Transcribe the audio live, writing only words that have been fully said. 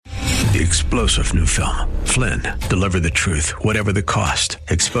The explosive new film, Flynn, deliver the truth, whatever the cost,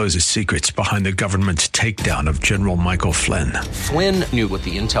 exposes secrets behind the government's takedown of General Michael Flynn. Flynn knew what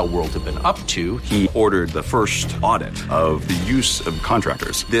the intel world had been up to. He ordered the first audit of the use of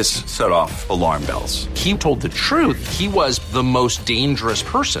contractors. This set off alarm bells. He told the truth. He was the most dangerous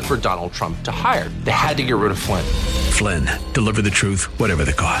person for Donald Trump to hire. They had to get rid of Flynn. Flynn, deliver the truth, whatever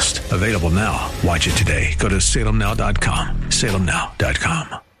the cost. Available now. Watch it today. Go to salemnow.com.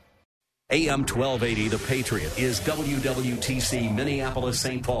 salemnow.com. AM 1280, The Patriot, is WWTC Minneapolis,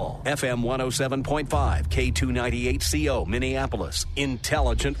 St. Paul. FM 107.5, K298CO, Minneapolis.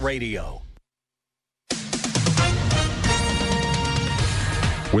 Intelligent Radio.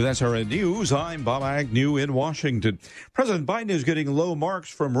 With SRN News, I'm Bob Agnew in Washington. President Biden is getting low marks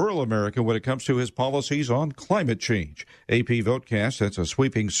from rural America when it comes to his policies on climate change. AP Votecast, that's a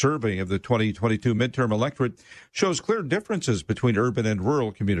sweeping survey of the 2022 midterm electorate, shows clear differences between urban and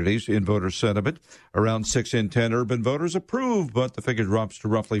rural communities in voter sentiment. Around 6 in 10 urban voters approve, but the figure drops to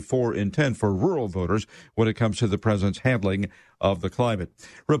roughly 4 in 10 for rural voters when it comes to the president's handling of the climate.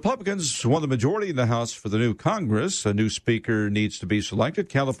 Republicans won the majority in the House for the new Congress. A new speaker needs to be selected.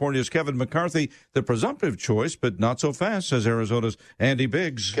 California's Kevin McCarthy, the presumptive choice, but not so fast, says Arizona's Andy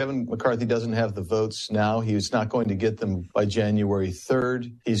Biggs. Kevin McCarthy doesn't have the votes now. He's not going to get them by January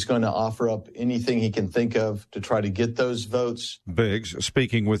 3rd. He's going to offer up anything he can think of to try to get those votes. Biggs,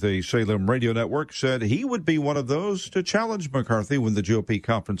 speaking with a Salem radio network, said he would be one of those to challenge McCarthy when the GOP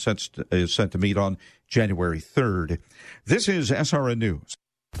conference is set to meet on January 3rd. This is SRN News.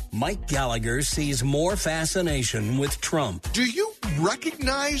 Mike Gallagher sees more fascination with Trump. Do you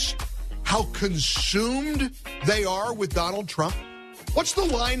recognize how consumed they are with Donald Trump? What's the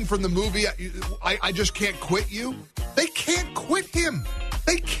line from the movie, I just can't quit you? They can't quit him.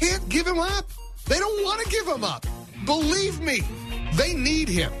 They can't give him up. They don't want to give him up. Believe me, they need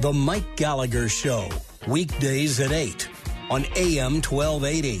him. The Mike Gallagher Show, weekdays at 8 on AM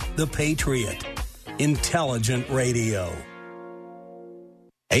 1280, The Patriot. Intelligent Radio.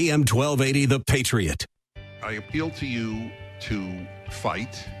 AM 1280, The Patriot. I appeal to you to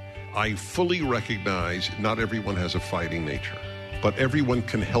fight. I fully recognize not everyone has a fighting nature, but everyone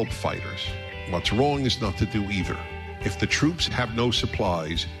can help fighters. What's wrong is not to do either. If the troops have no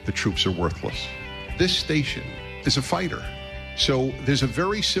supplies, the troops are worthless. This station is a fighter. So there's a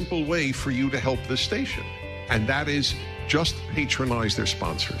very simple way for you to help this station, and that is just patronize their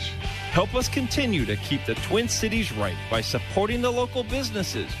sponsors. Help us continue to keep the Twin Cities right by supporting the local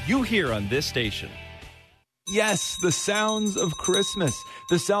businesses you hear on this station. Yes, the sounds of Christmas.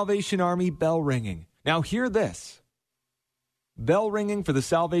 The Salvation Army bell ringing. Now hear this. Bell ringing for the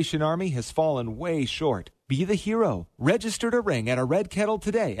Salvation Army has fallen way short. Be the hero. Register to ring at a red kettle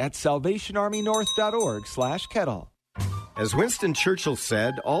today at salvationarmynorth.org/kettle. As Winston Churchill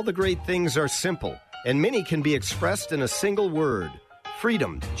said, all the great things are simple, and many can be expressed in a single word: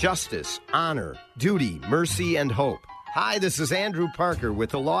 freedom, justice, honor, duty, mercy, and hope. Hi, this is Andrew Parker with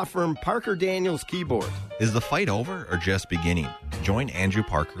the law firm Parker Daniels Keyboard. Is the fight over or just beginning? Join Andrew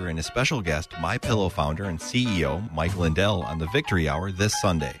Parker and his special guest, MyPillow founder and CEO Mike Lindell, on the Victory Hour this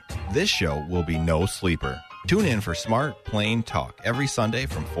Sunday. This show will be no sleeper. Tune in for smart, plain talk every Sunday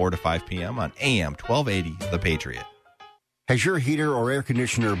from 4 to 5 p.m. on AM 1280, The Patriot. Has your heater or air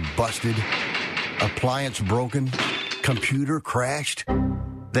conditioner busted? Appliance broken? Computer crashed?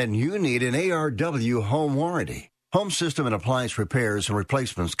 Then you need an ARW home warranty. Home system and appliance repairs and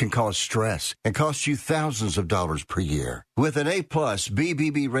replacements can cause stress and cost you thousands of dollars per year. With an A-plus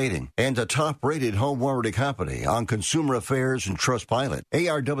BBB rating and a top-rated home warranty company on Consumer Affairs and Trustpilot,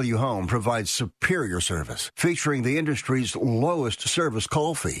 ARW Home provides superior service, featuring the industry's lowest service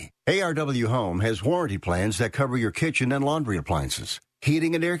call fee. ARW Home has warranty plans that cover your kitchen and laundry appliances,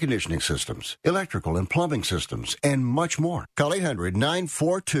 heating and air conditioning systems, electrical and plumbing systems, and much more. Call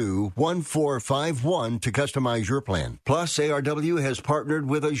 800-942-1451 to customize your plan. Plus, ARW has partnered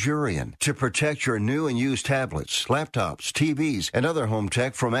with Azurion to protect your new and used tablets, laptops, TVs, and other home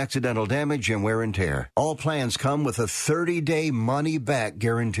tech from accidental damage and wear and tear. All plans come with a 30-day money-back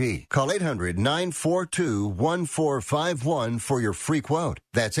guarantee. Call 800-942-1451 for your free quote.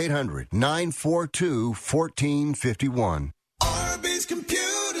 That's 800-942-1451. Arby's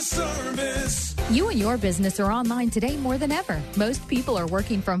Computer Service. You and your business are online today more than ever. Most people are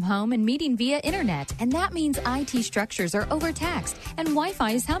working from home and meeting via internet, and that means IT structures are overtaxed and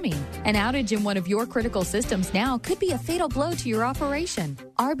Wi-Fi is humming. An outage in one of your critical systems now could be a fatal blow to your operation.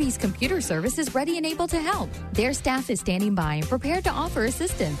 Arby's Computer Service is ready and able to help. Their staff is standing by and prepared to offer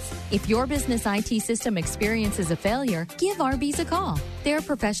assistance. If your business IT system experiences a failure, give Arby's a call. Their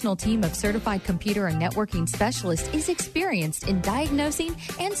professional team of certified computer and networking specialists is experienced in diagnosing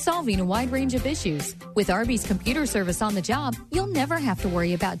and solving a wide range of issues. With Arby's Computer Service on the job, you'll never have to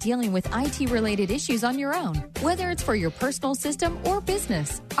worry about dealing with IT-related issues on your own, whether it's for your personal system or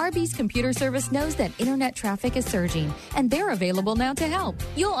business. Arby's Computer Service knows that internet traffic is surging, and they're available now to help.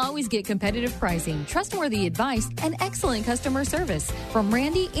 You'll always get competitive pricing, trustworthy advice, and excellent customer service from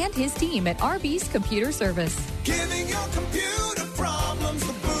Randy and his team at Arby's Computer Service. Giving your computer problems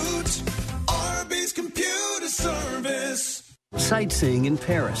the boot. Arby's Computer Service. Sightseeing in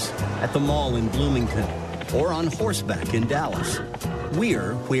Paris, at the mall in Bloomington, or on horseback in Dallas.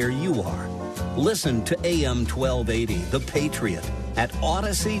 We're where you are. Listen to AM 1280, The Patriot, at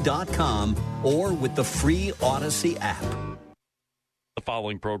Odyssey.com or with the free Odyssey app. The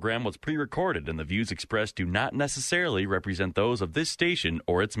following program was pre-recorded, and the views expressed do not necessarily represent those of this station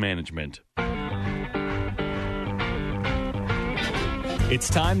or its management. It's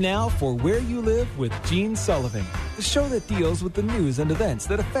time now for Where You Live with Gene Sullivan, the show that deals with the news and events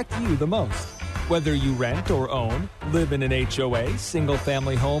that affect you the most. Whether you rent or own, live in an HOA,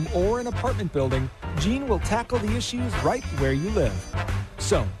 single-family home, or an apartment building, Gene will tackle the issues right where you live.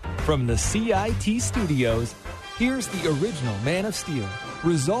 So, from the CIT studios, here's the original Man of Steel,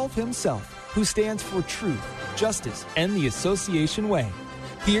 Resolve himself, who stands for truth, justice, and the association way.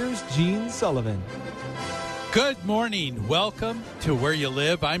 Here's Gene Sullivan. Good morning. Welcome to Where You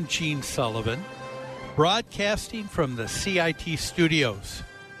Live. I'm Gene Sullivan, broadcasting from the CIT studios.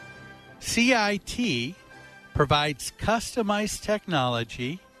 CIT provides customized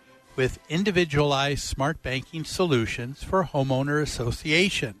technology with individualized smart banking solutions for homeowner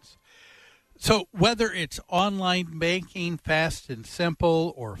associations. So whether it's online banking, fast and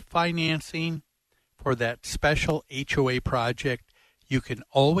simple, or financing for that special HOA project, you can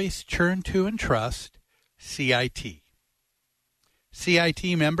always turn to and trust CIT. CIT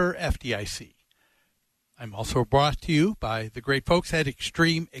member FDIC. I'm also brought to you by the great folks at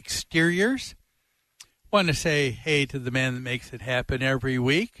Extreme Exteriors. Want to say hey to the man that makes it happen every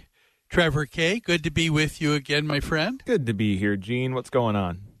week, Trevor Kay. Good to be with you again, my friend. Good to be here, Gene. What's going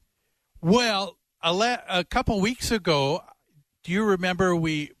on? Well, a couple weeks ago, do you remember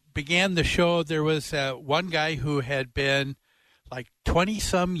we began the show? There was one guy who had been like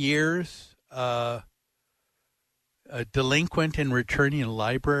 20-some years a delinquent in returning a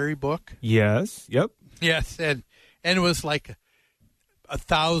library book. Yes. Yep. Yes, and it was like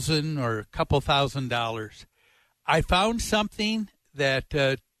 $1,000 or a couple $1,000. I found something that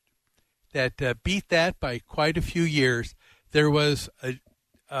beat that by quite a few years. There was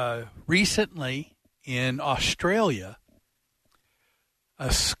recently in Australia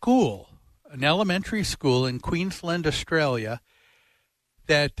a school, an elementary school in Queensland, Australia,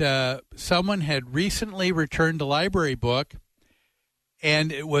 that someone had recently returned a library book,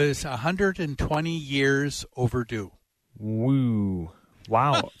 and it was 120 years overdue. Woo.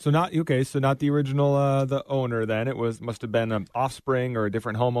 Wow. So not the original the owner then. It must have been an offspring or a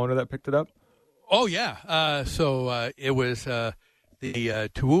different homeowner that picked it up? Oh, yeah. So it was the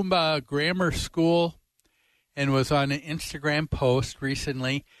Toowoomba Grammar School, and was on an Instagram post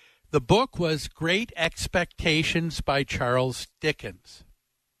recently. The book was Great Expectations by Charles Dickens,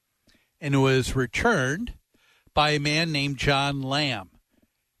 and it was returned by a man named John Lamb.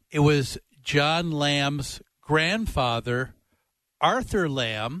 It was John Lamb's grandfather, Arthur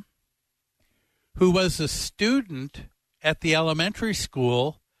Lamb, who was a student at the elementary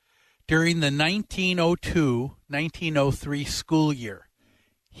school during the 1902-1903 school year.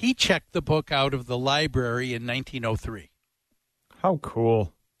 He checked the book out of the library in 1903. How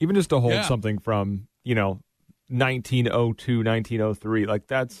cool. Even just to hold something from, 1902, 1903, like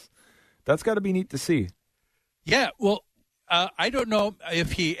that's got to be neat to see. Yeah, well, I don't know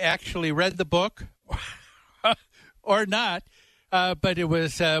if he actually read the book or not, but it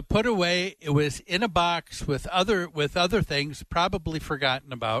was put away. It was in a box with other things, probably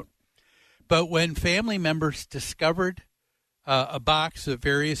forgotten about. But when family members discovered a box of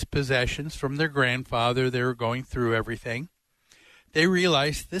various possessions from their grandfather, they were going through everything. They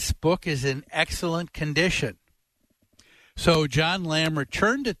realized this book is in excellent condition. So John Lamb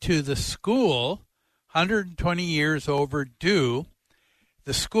returned it to the school, 120 years overdue.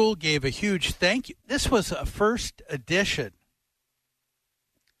 The school gave a huge thank you. This was a first edition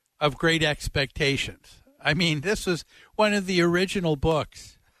of Great Expectations. I mean, this was one of the original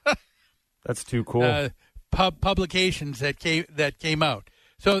books. That's too cool. Publications that came out.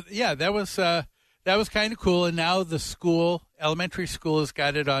 So yeah, that was kind of cool. And now the elementary school, has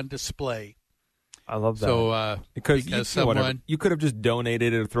got it on display. I love that. So because you could have just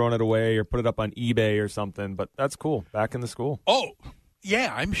donated it or thrown it away or put it up on eBay or something. But that's cool. Back in the school. Oh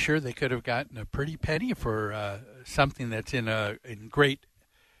yeah, I'm sure they could have gotten a pretty penny for something that's in great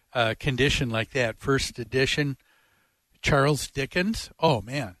condition like that. First edition, Charles Dickens. Oh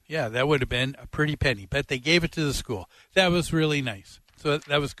man, yeah, that would have been a pretty penny. But they gave it to the school. That was really nice. So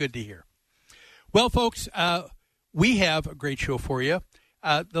that was good to hear. Well, folks, we have a great show for you.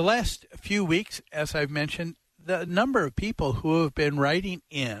 The last few weeks, as I've mentioned, the number of people who have been writing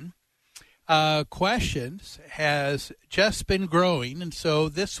in questions has just been growing. And so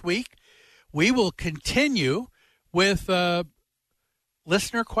this week, we will continue with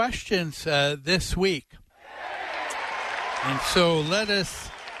listener questions this week. And so let us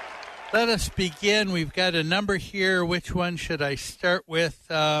begin. We've got a number here. Which one should I start with?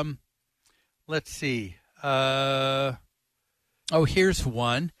 Let's see. Here's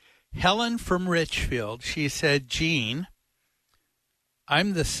one. Helen from Richfield. She said, Gene,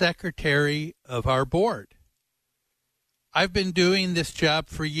 I'm the secretary of our board. I've been doing this job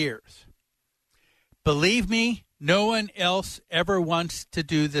for years. Believe me, no one else ever wants to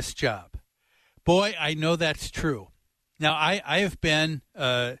do this job. Boy, I know that's true. Now, I have been,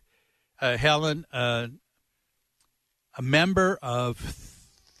 Helen, a member of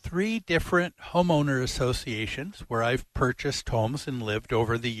 3 different homeowner associations where I've purchased homes and lived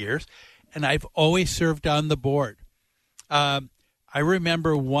over the years, and I've always served on the board. I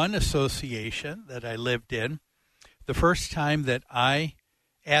remember one association that I lived in. The first time that I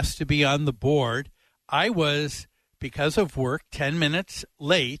asked to be on the board, I was, because of work, 10 minutes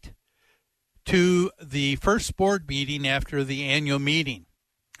late to the first board meeting after the annual meeting.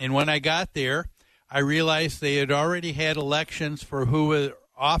 And when I got there, I realized they had already had elections for who were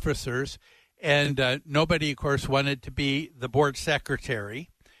officers, and nobody, of course, wanted to be the board secretary,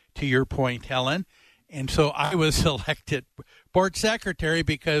 to your point, Helen. And so I was elected board secretary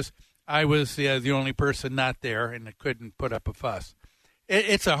because I was the only person not there, and I couldn't put up a fuss.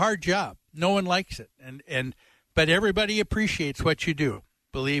 It's a hard job. No one likes it, but everybody appreciates what you do,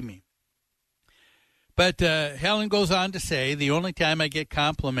 believe me. But Helen goes on to say, the only time I get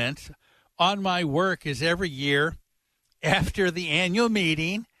compliments on my work is every year after the annual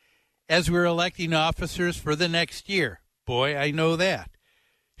meeting as we're electing officers for the next year. Boy, I know that.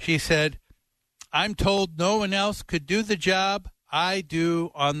 She said, I'm told no one else could do the job I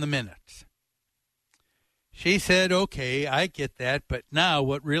do on the minutes. She said, okay, I get that, but now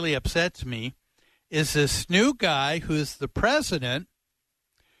what really upsets me is this new guy who's the president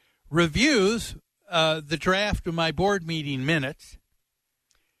reviews the draft of my board meeting minutes,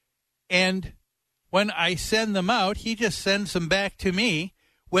 and when I send them out, he just sends them back to me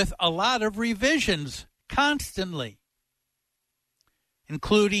with a lot of revisions constantly,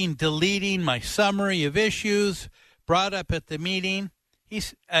 including deleting my summary of issues brought up at the meeting.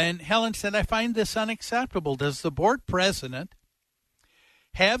 And Helen said, I find this unacceptable. Does the board president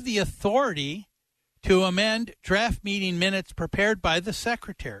have the authority to amend draft meeting minutes prepared by the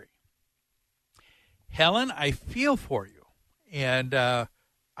secretary? Helen, I feel for you. And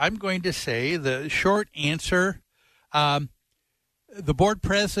I'm going to say the short answer, the board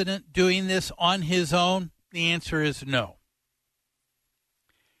president doing this on his own, the answer is no.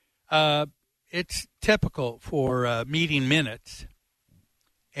 It's typical for meeting minutes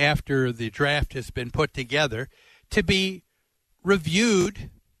after the draft has been put together to be reviewed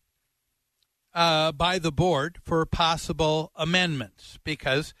by the board for possible amendments,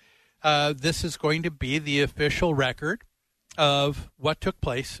 because this is going to be the official record of what took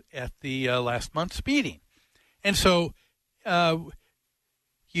place at the last month's meeting. And so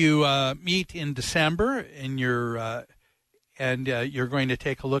you meet in December, and you're going to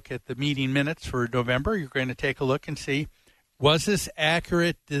take a look at the meeting minutes for November. You're going to take a look and see, was this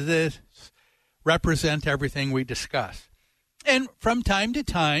accurate? Did this represent everything we discussed? And from time to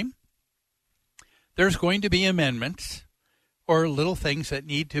time, there's going to be amendments or little things that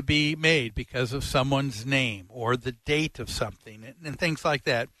need to be made because of someone's name or the date of something and things like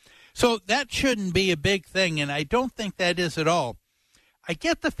that. So that shouldn't be a big thing, and I don't think that is at all. I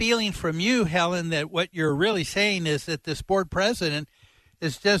get the feeling from you, Helen, that what you're really saying is that this board president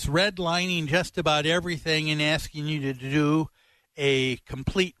is just redlining just about everything and asking you to do a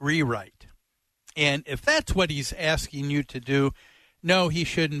complete rewrite. And if that's what he's asking you to do, no, he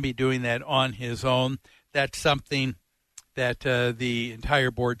shouldn't be doing that on his own. That's something that the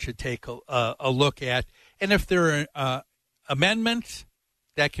entire board should take a look at. And if there are amendments,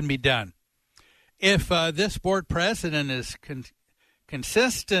 that can be done. If this board president is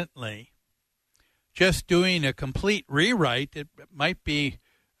consistently just doing a complete rewrite, it might be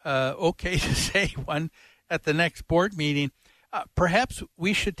okay to say one at the next board meeting. Perhaps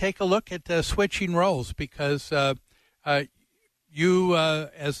we should take a look at switching roles, because you,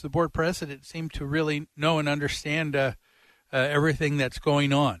 as the board president, seem to really know and understand everything that's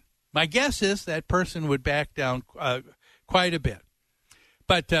going on. My guess is that person would back down quite a bit.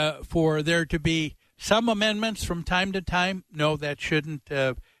 But for there to be some amendments from time to time, no, that shouldn't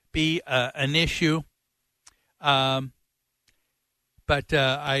be an issue. But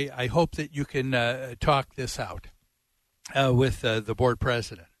I hope that you can talk this out with the board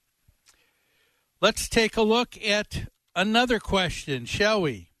president. Let's take a look at another question, shall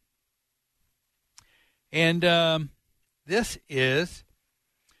we? And this is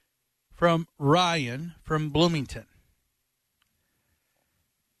from Ryan from Bloomington.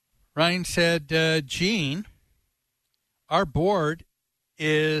 Ryan said, Gene, our board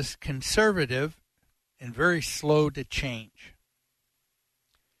is conservative and very slow to change.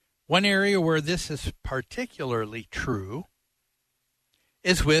 One area where this is particularly true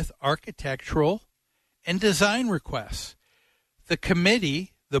is with architectural and design requests. The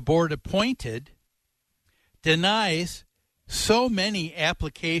committee the board appointed denies so many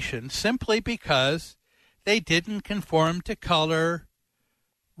applications simply because they didn't conform to color,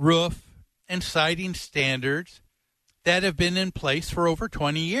 roof, and siding standards that have been in place for over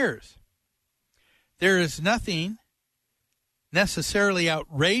 20 years. There is nothing necessarily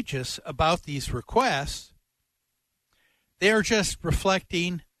outrageous about these requests. They are just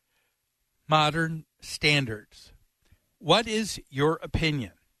reflecting modern standards. What is your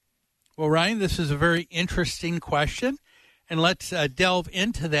opinion? Well, Ryan, this is a very interesting question, and let's delve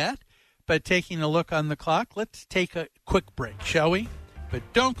into that. But taking a look on the clock, let's take a quick break, shall we? But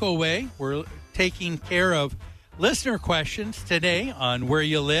don't go away. We're taking care of listener questions today on Where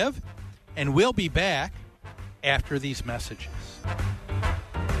You Live, and we'll be back after these messages.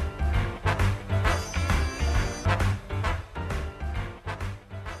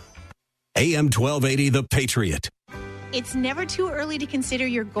 AM 1280, The Patriot. It's never too early to consider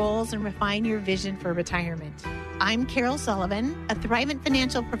your goals and refine your vision for retirement. I'm Carol Sullivan, a Thrivent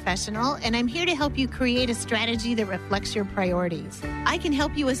financial professional, and I'm here to help you create a strategy that reflects your priorities. I can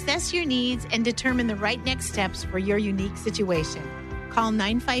help you assess your needs and determine the right next steps for your unique situation. Call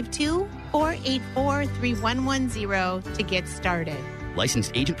 952-484-3110 to get started.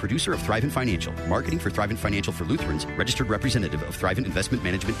 Licensed agent producer of Thrivent Financial. Marketing for Thrivent Financial for Lutherans. Registered representative of Thrivent Investment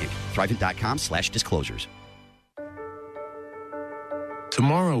Management, Inc. Thrivent.com/disclosures.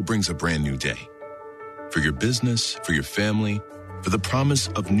 Tomorrow brings a brand new day. For your business, for your family, for the promise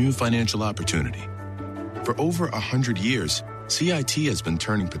of new financial opportunity. For over 100 years, CIT has been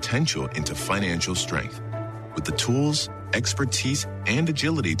turning potential into financial strength. With the tools, expertise, and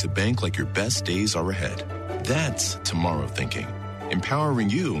agility to bank like your best days are ahead. That's tomorrow thinking. Empowering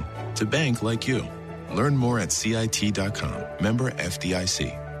you to bank like you. Learn more at CIT.com. Member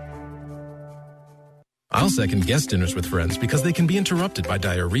FDIC. I'll second guest dinners with friends because they can be interrupted by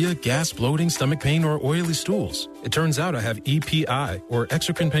diarrhea, gas, bloating, stomach pain, or oily stools. It turns out I have EPI, or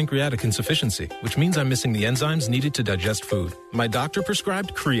exocrine pancreatic insufficiency, which means I'm missing the enzymes needed to digest food. My doctor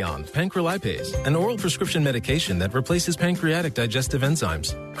prescribed Creon, pancrelipase, an oral prescription medication that replaces pancreatic digestive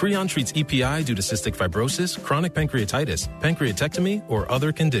enzymes. Creon treats EPI due to cystic fibrosis, chronic pancreatitis, pancreatectomy, or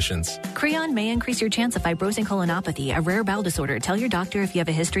other conditions. Creon may increase your chance of fibrosing colonopathy, a rare bowel disorder. Tell your doctor if you have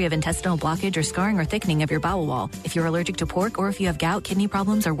a history of intestinal blockage or scarring or thickening of your bowel wall, if you're allergic to pork, or if you have gout, kidney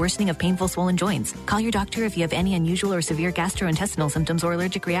problems, or worsening of painful swollen joints. Call your doctor if you have any unusual or severe gastrointestinal symptoms or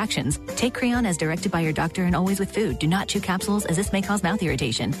allergic reactions. Take Creon as directed by your doctor and always with food. Do not chew capsules, as this may cause mouth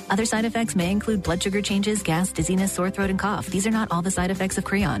irritation. Other side effects may include blood sugar changes, gas, dizziness, sore throat, and cough. These are not all the side effects of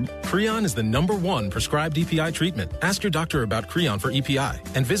Creon. Creon is the #1 prescribed EPI treatment. Ask your doctor about Creon for EPI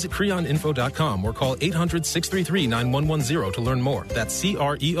and visit creoninfo.com or call 800-633-9110 to learn more. That's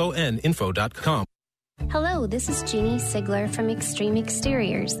CREONinfo.com. Hello, this is Jeannie Sigler from Extreme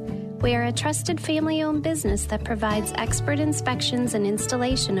Exteriors. We are a trusted family-owned business that provides expert inspections and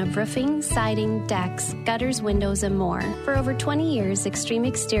installation of roofing, siding, decks, gutters, windows, and more. For over 20 years, Extreme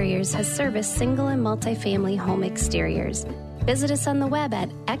Exteriors has serviced single and multifamily home exteriors. Visit us on the web at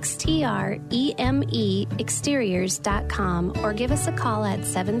xtremeexteriors.com or give us a call at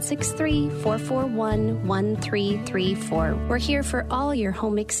 763-441-1334. We're here for all your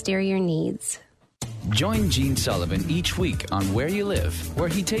home exterior needs. Join Gene Sullivan each week on Where You Live, where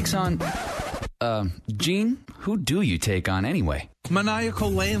he takes on Gene, who do you take on anyway?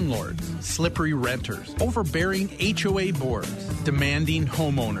 Maniacal landlords, slippery renters, overbearing HOA boards, demanding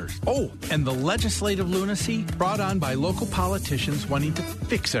homeowners. Oh, and the legislative lunacy brought on by local politicians wanting to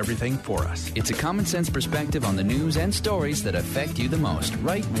fix everything for us. It's a common sense perspective on the news and stories that affect you the most,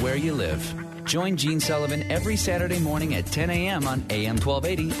 right where you live. Join Gene Sullivan every Saturday morning at 10 a.m. on AM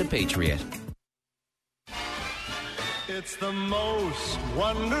 1280, The Patriot. It's the most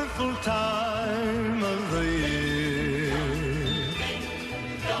wonderful time of the year,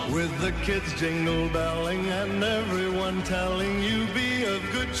 with the kids jingle belling and everyone telling you be of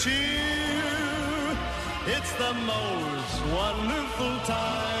good cheer. It's the most wonderful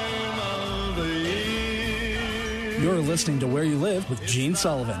time of the year. You're listening to Where You Live with Gene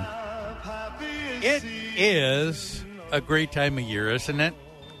Sullivan. It is a great time of year, isn't it?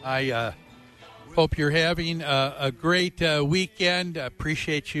 I hope you're having a great weekend.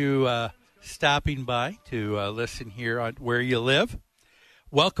 Appreciate you stopping by to listen here on Where You Live.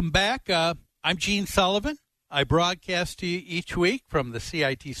 Welcome back. I'm Gene Sullivan. I broadcast to you each week from the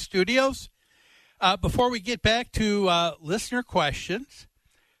CIT studios. Before we get back to listener questions,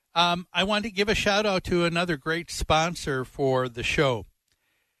 I want to give a shout-out to another great sponsor for the show.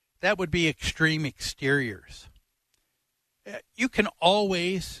 That would be Extreme Exteriors. You can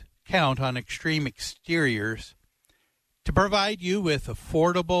always count on Extreme Exteriors to provide you with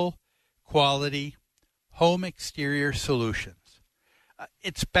affordable, quality home exterior solutions.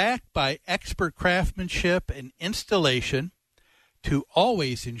 It's backed by expert craftsmanship and installation to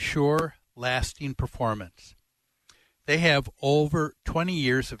always ensure lasting performance. They have over 20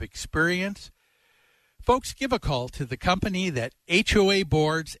 years of experience. Folks, give a call to the company that HOA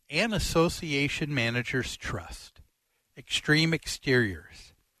boards and association managers trust. Extreme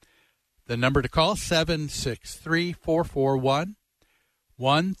Exteriors. The number to call,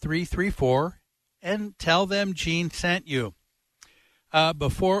 763-441-1334, and tell them Gene sent you.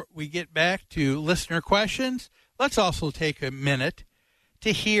 Before we get back to listener questions, let's also take a minute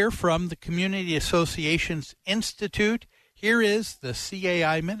to hear from the Community Associations Institute. Here is the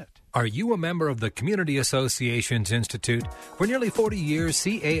CAI Minute. Are you a member of the Community Associations Institute? For nearly 40 years,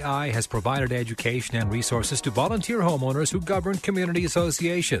 CAI has provided education and resources to volunteer homeowners who govern community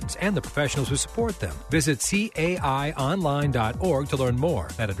associations and the professionals who support them. Visit caionline.org to learn more.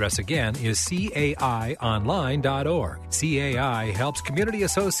 That address again is caionline.org. CAI helps community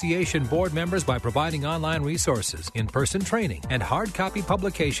association board members by providing online resources, in-person training, and hard copy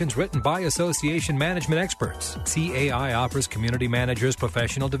publications written by association management experts. CAI offers community managers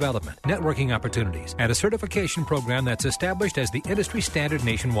professional development, networking opportunities, and a certification program that's established as the industry standard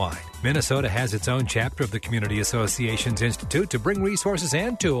nationwide. Minnesota has its own chapter of the Community Associations Institute to bring resources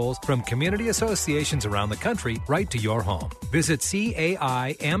and tools from community associations around the country right to your home. Visit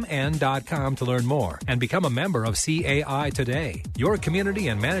CAIMN.com to learn more and become a member of CAI today. Your community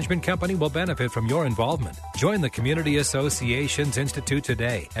and management company will benefit from your involvement. Join the Community Associations Institute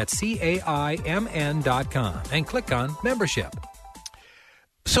today at CAIMN.com and click on Membership.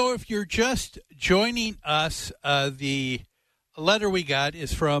 So if you're just joining us, the letter we got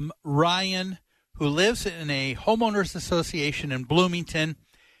is from Ryan, who lives in a homeowners association in Bloomington.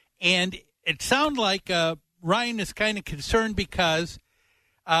 And it sounds like Ryan is kind of concerned because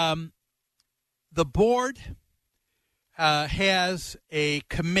the board has a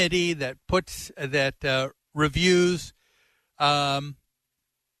committee that reviews, I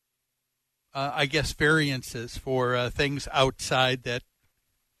guess, variances for things outside that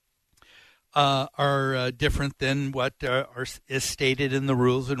are different than what is stated in the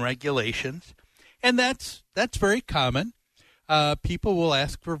rules and regulations. And that's very common. People will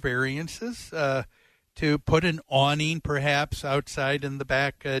ask for variances to put an awning perhaps outside in the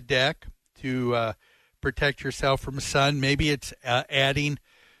back deck to protect yourself from sun. Maybe it's adding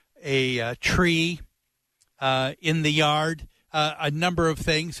a tree in the yard, a number of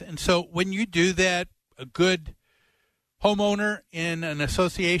things. And so when you do that, a good homeowner in an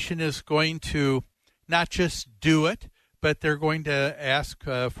association is going to not just do it, but they're going to ask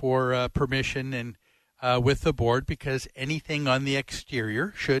for permission and with the board, because anything on the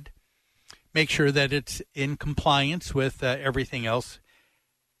exterior should make sure that it's in compliance with everything else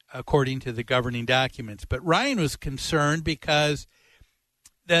according to the governing documents. But Ryan was concerned because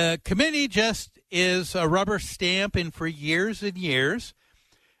the committee just is a rubber stamp, and for years and years,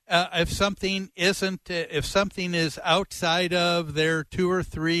 if something is outside of their 2 or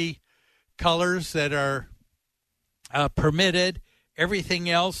 3 colors that are permitted, everything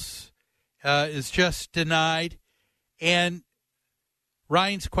else is just denied. And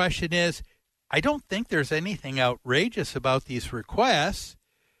Ryan's question is, I don't think there's anything outrageous about these requests,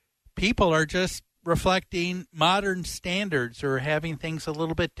 people are just reflecting modern standards or having things a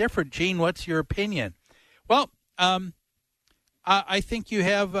little bit different. Gene, what's your opinion? Well, I think you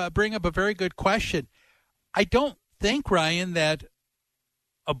have bring up a very good question. I don't think, Ryan, that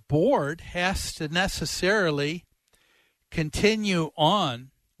a board has to necessarily continue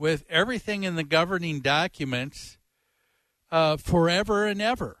on with everything in the governing documents forever and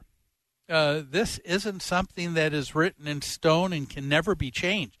ever. This isn't something that is written in stone and can never be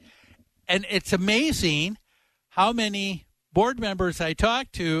changed. And it's amazing how many board members I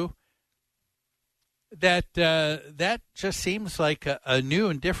talk to that that just seems like a new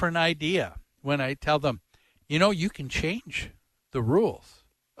and different idea when I tell them, you can change the rules.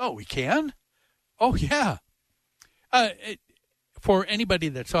 Oh, we can? Oh, yeah. For anybody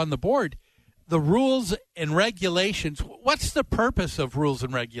that's on the board, the rules and regulations, what's the purpose of rules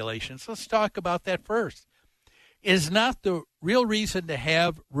and regulations? Let's talk about that first. Is not the real reason to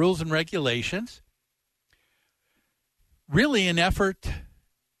have rules and regulations really an effort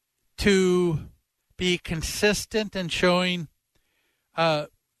to be consistent and showing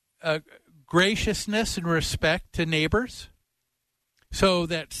graciousness and respect to neighbors so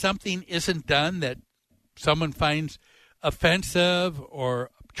that something isn't done that someone finds offensive or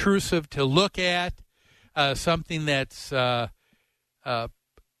obtrusive to look at, something that's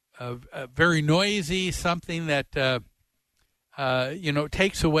very noisy, something that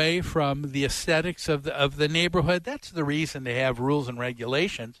takes away from the aesthetics of the neighborhood. That's the reason to have rules and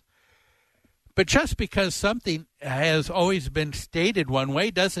regulations. But just because something has always been stated one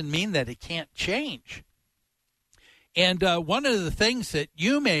way doesn't mean that it can't change. And one of the things that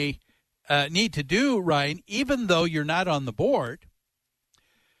you may need to do, Ryan, even though you're not on the board,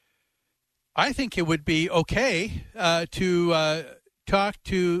 I think it would be okay to talk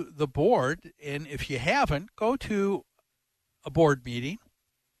to the board, and if you haven't, go to a board meeting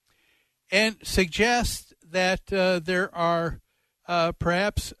and suggest that there are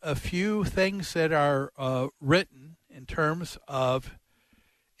perhaps a few things that are written in terms of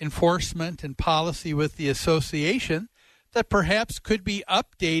enforcement and policy with the association that perhaps could be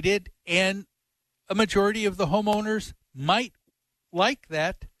updated, and a majority of the homeowners might like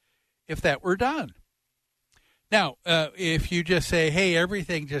that if that were done. Now, if you just say, hey,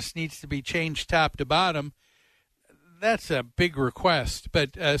 everything just needs to be changed top to bottom, that's a big request.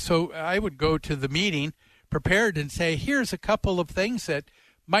 But so I would go to the meeting prepared and say, here's a couple of things that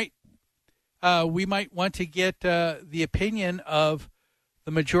we might want to get the opinion of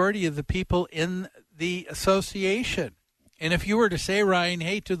the majority of the people in the association. And if you were to say, Ryan,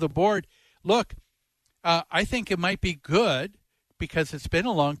 hey, to the board, look, I think it might be good, because it's been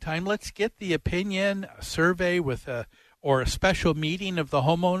a long time, let's get the opinion, a survey or a special meeting of the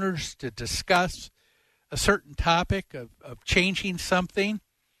homeowners to discuss a certain topic of changing something.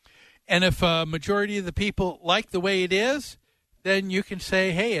 And if a majority of the people like the way it is, then you can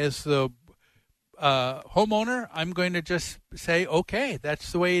say, hey, as the homeowner, I'm going to just say, okay,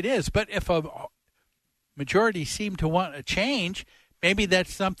 that's the way it is. But if a majority seem to want a change, maybe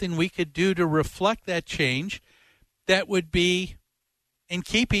that's something we could do to reflect that change that would be in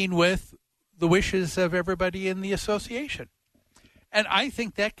keeping with the wishes of everybody in the association. And I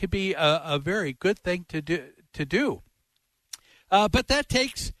think that could be a very good thing to do. But that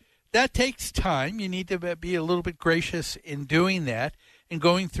takes time. You need to be a little bit gracious in doing that and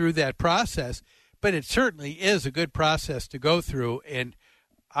going through that process. But it certainly is a good process to go through, and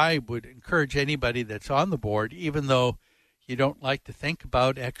I would encourage anybody that's on the board, even though you don't like to think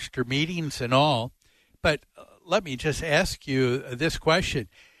about extra meetings and all, but let me just ask you this question.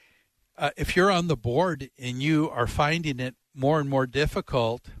 If you're on the board and you are finding it more and more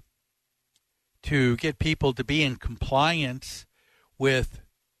difficult to get people to be in compliance with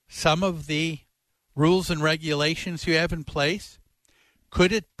some of the rules and regulations you have in place,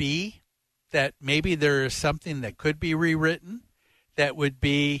 could it be that maybe there is something that could be rewritten that would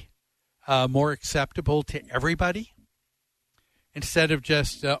be more acceptable to everybody, instead of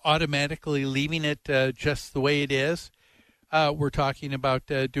just automatically leaving it just the way it is? We're talking about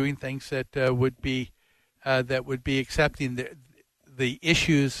doing things that would be accepting the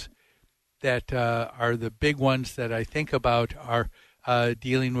issues that are the big ones that I think about are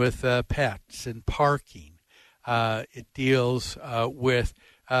dealing with pets and parking. It deals with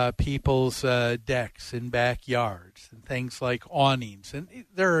people's decks and backyards and things like awnings. And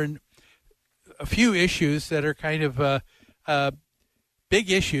there are a few issues that are kind of big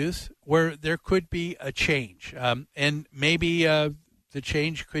issues where there could be a change. And maybe the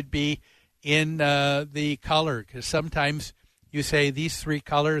change could be in the color, because sometimes you say these three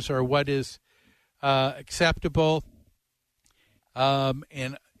colors are what is acceptable.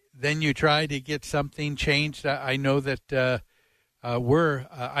 And then you try to get something changed. I know that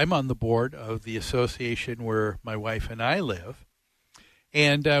I'm on the board of the association where my wife and I live,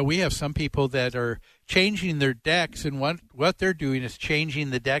 and we have some people that are changing their decks, and what they're doing is changing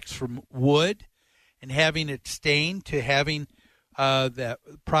the decks from wood and having it stained to having that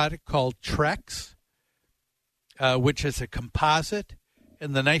product called Trex, which is a composite,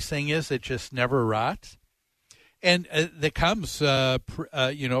 and the nice thing is it just never rots. And that comes,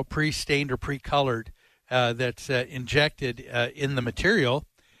 pre-stained or pre-colored, that's injected in the material.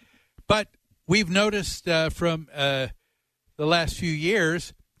 But we've noticed from the last few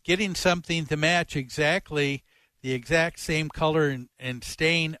years, getting something to match exactly the exact same color and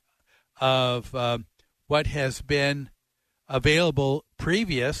stain of what has been available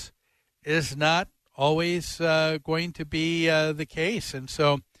previous is not always going to be the case. And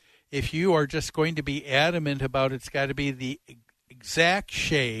so if you are just going to be adamant about it's got to be the exact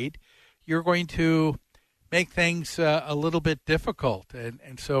shade, you're going to make things a little bit difficult.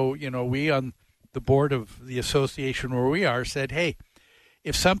 And so, we on the board of the association where we are said, hey,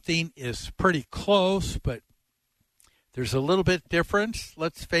 if something is pretty close, but there's a little bit difference,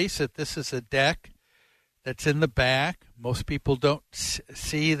 let's face it, this is a deck that's in the back. Most people don't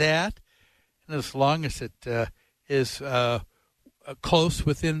see that. And as long as it is close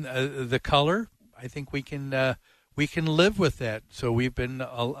within the color, I think we can live with that. So we've been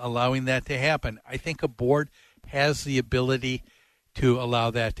allowing that to happen. I think a board has the ability to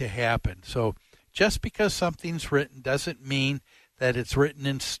allow that to happen. So just because something's written doesn't mean that it's written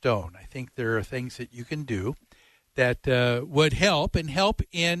in stone. I think there are things that you can do that would help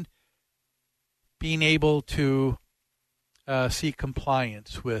in being able to see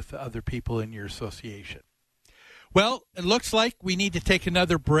compliance with other people in your association. Well, it looks like we need to take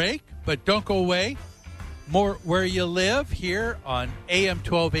another break, but don't go away. More Where You Live here on AM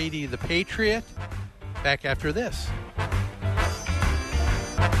 1280 The Patriot. Back after this.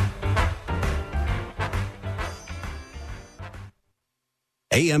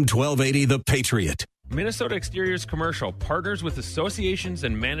 AM 1280 The Patriot. Minnesota Exteriors Commercial partners with associations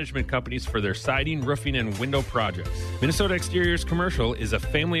and management companies for their siding, roofing, and window projects. Minnesota Exteriors Commercial is a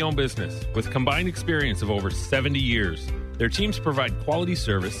family-owned business with combined experience of over 70 years. Their teams provide quality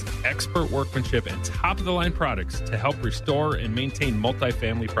service, expert workmanship, and top-of-the-line products to help restore and maintain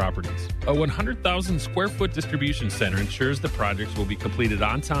multifamily properties. A 100,000 square foot distribution center ensures the projects will be completed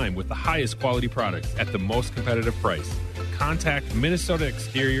on time with the highest quality products at the most competitive price. Contact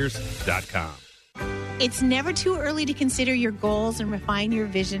MinnesotaExteriors.com. It's never too early to consider your goals and refine your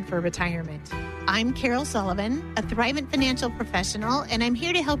vision for retirement. I'm Carol Sullivan, a Thrivent financial professional, and I'm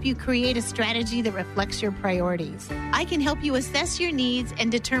here to help you create a strategy that reflects your priorities. I can help you assess your needs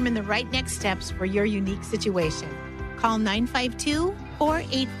and determine the right next steps for your unique situation. Call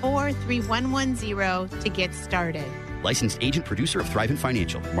 952-484-3110 to get started. Licensed agent producer of Thrivent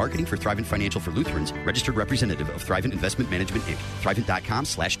Financial. Marketing for Thrivent Financial for Lutherans. Registered representative of Thrivent Investment Management, Inc.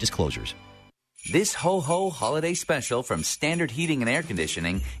 Thrivent.com/disclosures. This ho-ho holiday special from Standard Heating and Air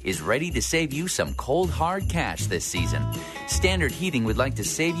Conditioning is ready to save you some cold, hard cash this season. Standard Heating would like to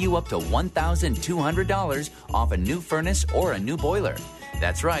save you up to $1,200 off a new furnace or a new boiler.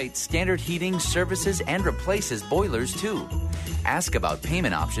 That's right, Standard Heating services and replaces boilers, too. Ask about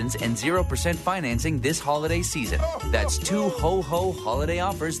payment options and 0% financing this holiday season. That's 2 ho-ho holiday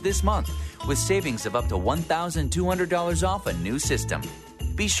offers this month with savings of up to $1,200 off a new system.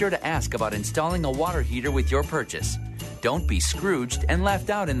 Be sure to ask about installing a water heater with your purchase. Don't be Scrooged and left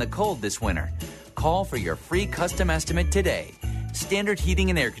out in the cold this winter. Call for your free custom estimate today. Standard Heating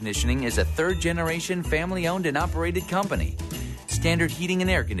and Air Conditioning is a third-generation family-owned and operated company. Standard Heating and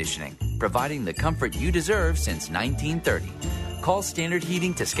Air Conditioning, providing the comfort you deserve since 1930. Call Standard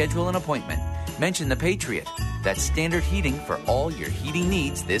Heating to schedule an appointment. Mention the Patriot. That's Standard Heating for all your heating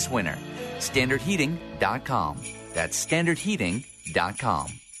needs this winter. StandardHeating.com. That's StandardHeating.com.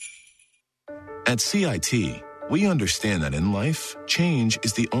 At CIT, we understand that in life, change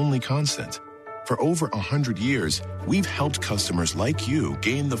is the only constant. For over 100 years, we've helped customers like you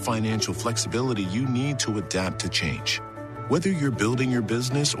gain the financial flexibility you need to adapt to change. Whether you're building your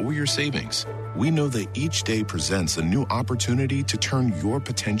business or your savings, we know that each day presents a new opportunity to turn your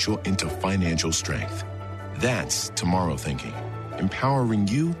potential into financial strength. That's tomorrow thinking, empowering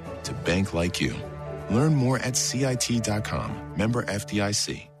you to bank like you. Learn more at CIT.com. Member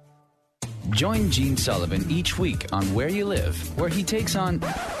FDIC. Join Gene Sullivan each week on Where You Live, where he takes on...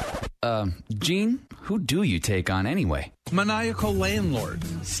 Gene, who do you take on anyway? Maniacal landlords,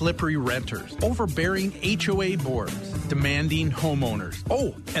 slippery renters, overbearing HOA boards, demanding homeowners.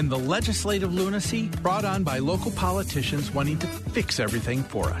 Oh, and the legislative lunacy brought on by local politicians wanting to fix everything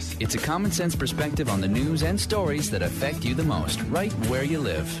for us. It's a common sense perspective on the news and stories that affect you the most, right where you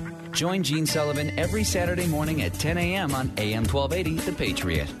live. Join Gene Sullivan every Saturday morning at 10 a.m. on AM 1280, The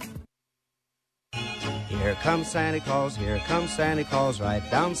Patriot. Here comes Santa Claus,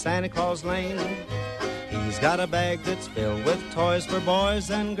 right down Santa Claus Lane. He's got a bag that's filled with toys for boys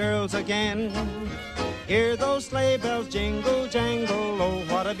and girls again. Hear those sleigh bells jingle, jangle, oh,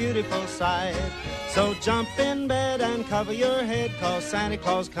 what a beautiful sight. So jump in bed and cover your head, 'cause Santa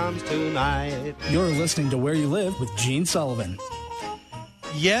Claus comes tonight. You're listening to Where You Live with Gene Sullivan.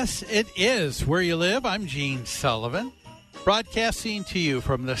 Yes, it is Where You Live. I'm Gene Sullivan, broadcasting to you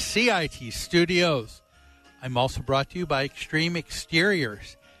from the CIT studios. I'm also brought to you by Extreme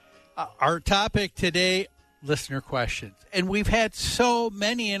Exteriors. Our topic today, listener questions. And we've had so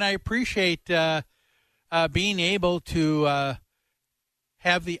many, and I appreciate being able to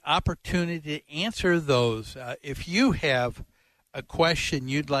have the opportunity to answer those. If you have a question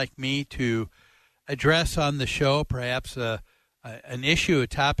you'd like me to address on the show, perhaps an issue, a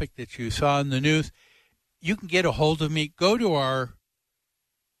topic that you saw in the news, you can get a hold of me. Go to our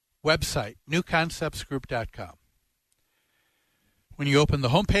website, newconceptsgroup.com. When you open the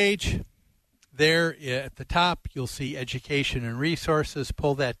homepage, there at the top, you'll see education and resources.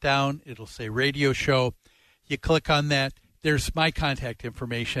 Pull that down. It'll say radio show. You click on that. There's my contact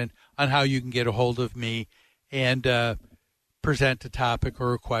information on how you can get a hold of me and present a topic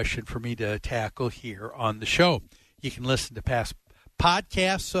or a question for me to tackle here on the show. You can listen to past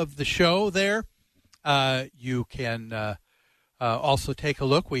podcasts of the show there. You can also take a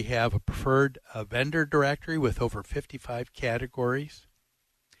look. We have a preferred vendor directory with over 55 categories.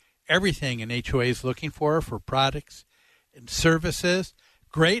 Everything an HOA is looking for products and services.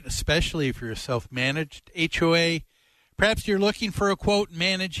 Great, especially if you're a self-managed HOA. Perhaps you're looking for a quote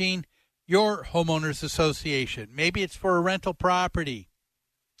managing your homeowners association. Maybe it's for a rental property.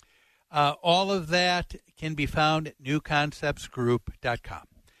 All of that can be found at newconceptsgroup.com.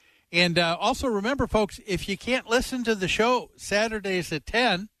 And also remember, folks, if you can't listen to the show Saturdays at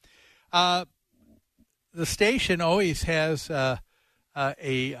 10, the station always has a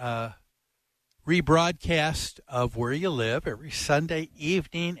rebroadcast of Where You Live every Sunday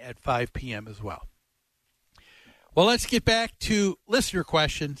evening at 5 p.m. as well. Well, let's get back to listener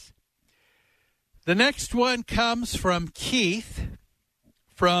questions. The next one comes from Keith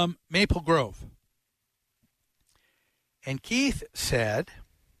from Maple Grove. And Keith said,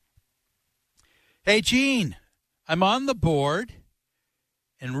 "Hey, Gene, I'm on the board,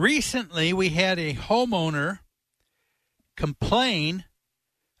 and recently we had a homeowner complain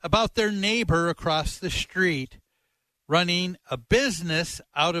about their neighbor across the street running a business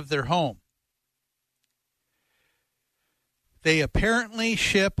out of their home. They apparently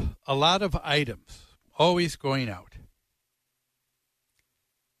ship a lot of items, always going out.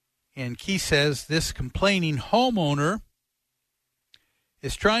 And Keith says this complaining homeowner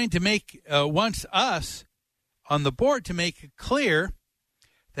is trying to wants us on the board to make it clear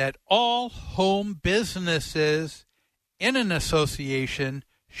that all home businesses in an association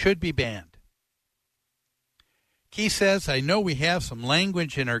should be banned. Keith says, I know we have some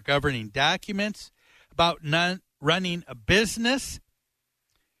language in our governing documents about not running a business,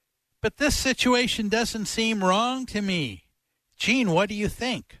 but this situation doesn't seem wrong to me. Gene, what do you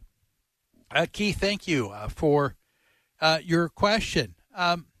think?" Keith, thank you for your question.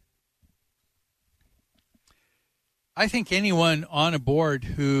 I think anyone on a board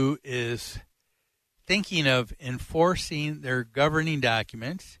who is thinking of enforcing their governing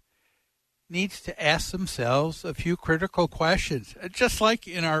documents needs to ask themselves a few critical questions. Just like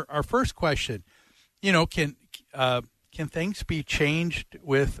in our first question, can things be changed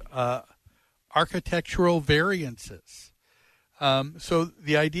with architectural variances? So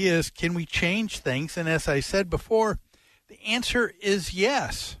the idea is, can we change things? And as I said before, the answer is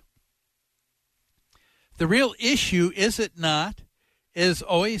yes. The real issue, is it not, is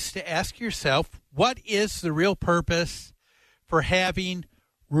always to ask yourself, what is the real purpose for having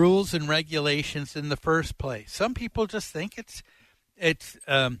rules and regulations in the first place? Some people just think it's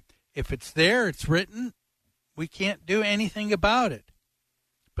if it's there, it's written, we can't do anything about it.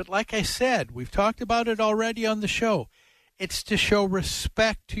 But like I said, we've talked about it already on the show. It's to show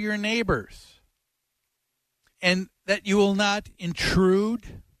respect to your neighbors and that you will not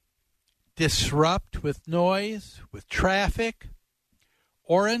intrude, disrupt with noise, with traffic,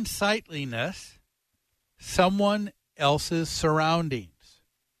 or unsightliness someone else's surroundings.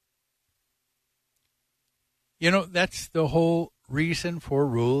 That's the whole reason for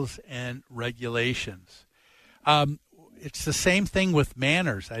rules and regulations. It's the same thing with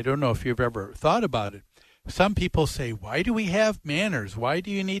manners. I don't know if you've ever thought about it. Some people say, why do we have manners? Why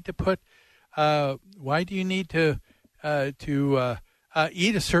do you need to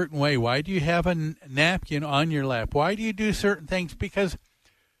eat a certain way? Why do you have a napkin on your lap? Why do you do certain things? Because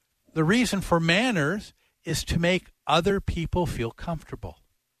the reason for manners is to make other people feel comfortable.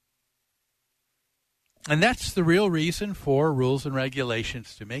 And that's the real reason for rules and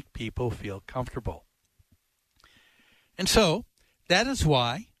regulations, to make people feel comfortable. And so that is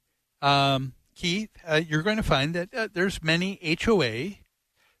why, Keith, you're going to find that there's many HOA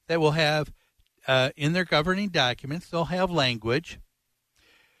that will have, in their governing documents, they'll have language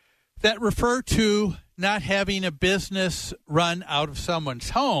that refer to not having a business run out of someone's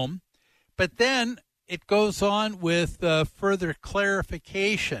home, but then it goes on with further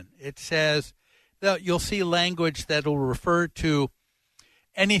clarification. It says that you'll see language that will refer to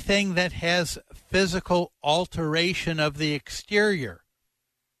anything that has physical alteration of the exterior.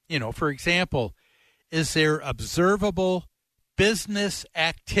 For example, is there observable business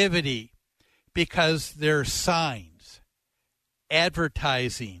activity because there's signs,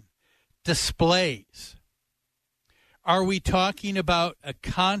 advertising, displays? Are we talking about a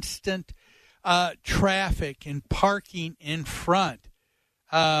constant traffic and parking in front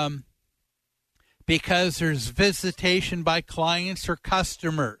because there's visitation by clients or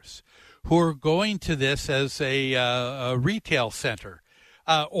customers who are going to this as a retail center,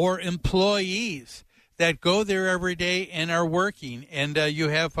 or employees that go there every day and are working, and you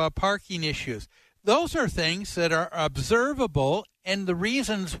have parking issues? Those are things that are observable, and the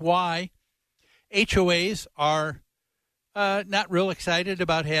reasons why HOAs are not real excited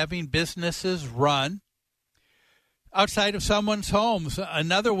about having businesses run outside of someone's homes.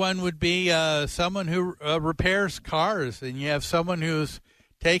 Another one would be someone who repairs cars, and you have someone who's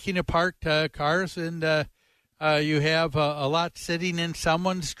taking apart cars, and you have a lot sitting in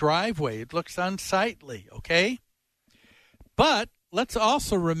someone's driveway. It looks unsightly, okay? But let's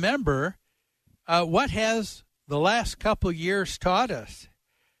also remember what has the last couple years taught us.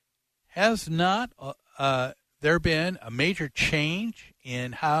 Has not there been a major change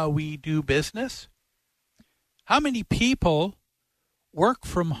in how we do business? How many people work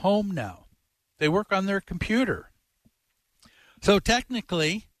from home now? They work on their computer. So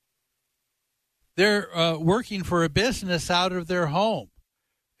technically, they're working for a business out of their home.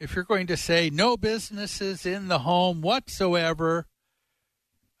 If you're going to say no businesses in the home whatsoever,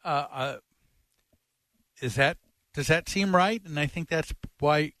 does that seem right? And I think that's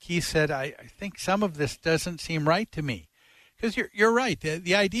why Keith said, I think some of this doesn't seem right to me. Because you're right.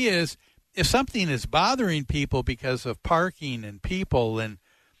 The idea is, if something is bothering people because of parking and people and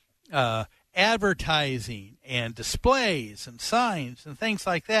advertising and displays and signs and things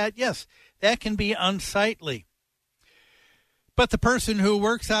like that, yes, that can be unsightly. But the person who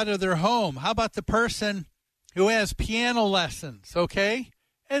works out of their home, how about the person who has piano lessons, okay?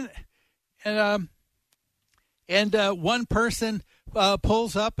 And one person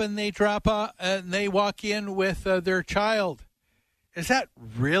pulls up and they drop and they walk in with their child. Is that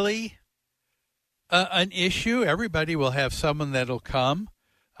really an issue? Everybody will have someone that'll come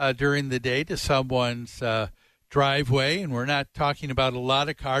during the day to someone's driveway, and we're not talking about a lot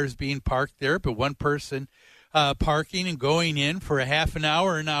of cars being parked there, but one person parking and going in for a half an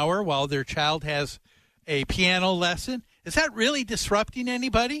hour while their child has a piano lesson. Is that really disrupting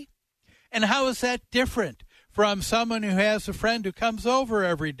anybody? And how is that different from someone who has a friend who comes over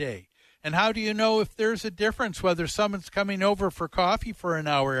every day? And how do you know if there's a difference whether someone's coming over for coffee for an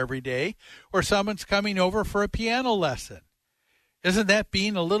hour every day or someone's coming over for a piano lesson? Isn't that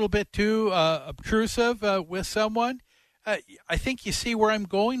being a little bit too obtrusive with someone? I think you see where I'm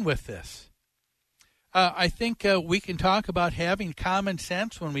going with this. I think we can talk about having common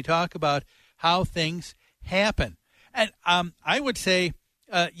sense when we talk about how things happen. And I would say,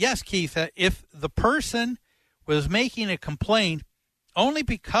 yes, Keith, if the person was making a complaint only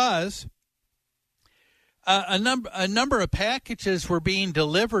because a number of packages were being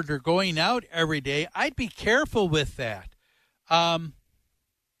delivered or going out every day, I'd be careful with that. How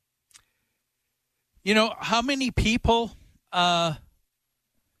many people are,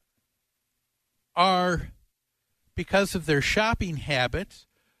 because of their shopping habits,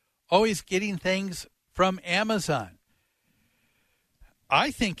 always getting things from Amazon?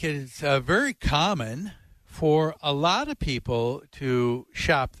 I think it's very common for a lot of people to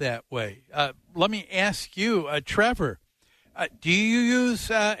shop that way. Let me ask you, Trevor, do you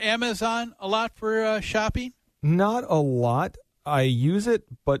use Amazon a lot for shopping? Not a lot. I use it,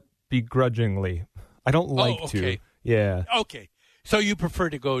 but begrudgingly. I don't like to. Yeah. Okay. So you prefer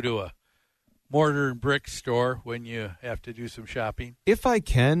to go to a mortar and brick store when you have to do some shopping? If I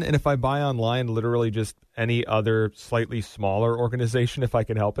can, and if I buy online, literally just any other slightly smaller organization, if I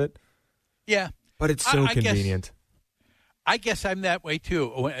can help it. Yeah. But it's so convenient. I guess I'm that way,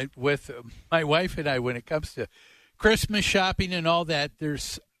 too. With my wife and I, when it comes to Christmas shopping and all that,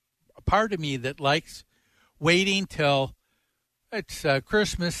 there's a part of me that likes waiting till it's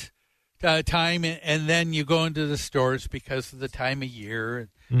Christmas time, and then you go into the stores because of the time of year.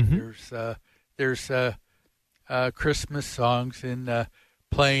 Mm-hmm. There's Christmas songs and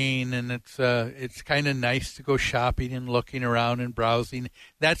playing, and it's kind of nice to go shopping and looking around and browsing.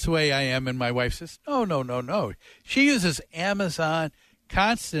 That's the way I am, and my wife says, no. She uses Amazon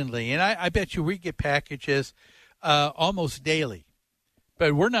constantly, and I bet you we get packages almost daily.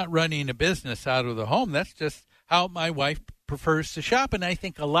 But we're not running a business out of the home. That's just how my wife prefers to shop, and I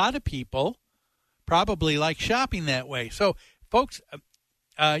think a lot of people probably like shopping that way. So, folks,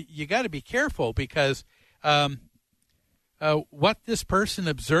 you got to be careful because what this person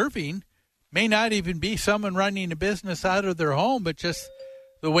observing may not even be someone running a business out of their home, but just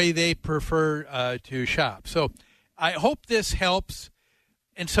the way they prefer to shop. So I hope this helps.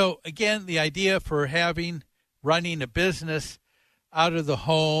 And so, again, the idea for running a business out of the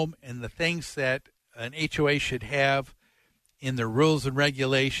home and the things that an HOA should have in their rules and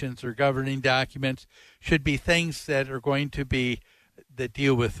regulations or governing documents should be things that are going to be that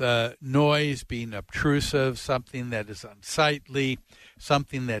deal with noise, being obtrusive, something that is unsightly,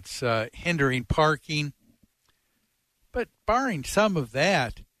 something that's hindering parking. But barring some of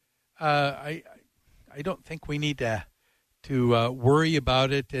that, I don't think we need to worry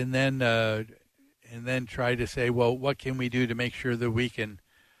about it and then try to say, well, what can we do to make sure that we can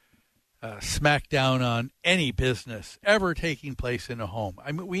smack down on any business ever taking place in a home.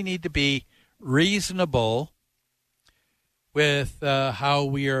 I mean, we need to be reasonable with how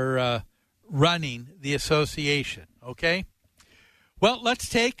we are running the association, okay? Well, let's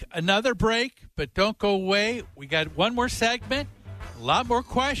take another break, but don't go away. We got one more segment, a lot more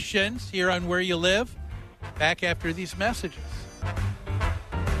questions here on Where You Live. Back after these messages.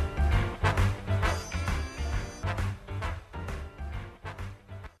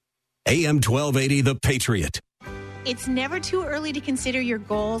 AM 1280, The Patriot. It's never too early to consider your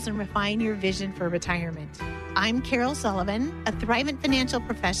goals and refine your vision for retirement. I'm Carol Sullivan, a Thrivent financial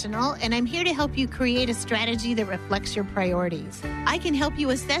professional, and I'm here to help you create a strategy that reflects your priorities. I can help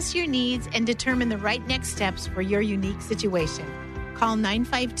you assess your needs and determine the right next steps for your unique situation. Call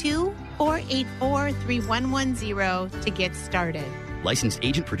 952-484-3110 to get started. Licensed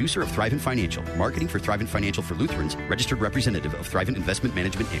agent producer of Thrivent Financial. Marketing for Thrivent Financial for Lutherans. Registered representative of Thrivent Investment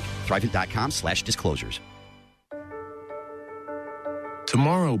Management, Inc. Thrivent.com/disclosures.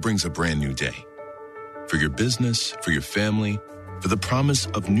 Tomorrow brings a brand new day. For your business, for your family, for the promise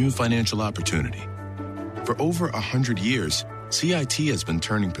of new financial opportunity. For over 100 years, CIT has been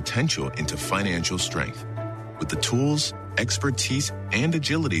turning potential into financial strength. With the tools, expertise, and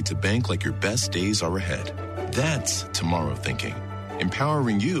agility to bank like your best days are ahead. That's tomorrow thinking.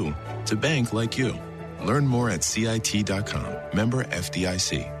 Empowering you to bank like you. Learn more at CIT.com. Member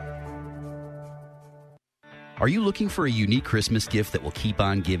FDIC. Are you looking for a unique Christmas gift that will keep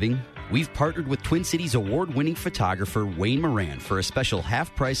on giving? We've partnered with Twin Cities award-winning photographer Wayne Moran for a special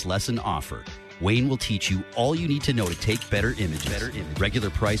half-price lesson offer. Wayne will teach you all you need to know to take better images.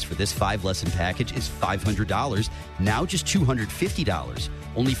 Regular price for this 5-lesson package is $500, now just $250.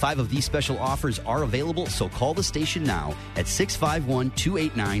 Only 5 of these special offers are available, so call the station now at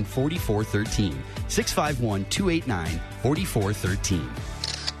 651-289-4413. 651-289-4413.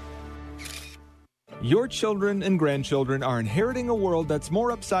 Your children and grandchildren are inheriting a world that's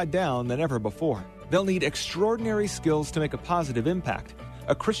more upside down than ever before. They'll need extraordinary skills to make a positive impact.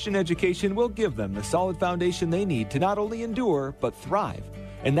 A Christian education will give them the solid foundation they need to not only endure, but thrive.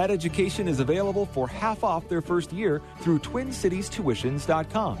 And that education is available for half off their first year through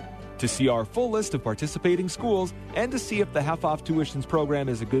TwinCitiesTuitions.com. To see our full list of participating schools and to see if the half-off tuitions program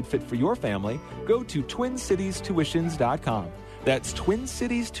is a good fit for your family, go to TwinCitiesTuitions.com. That's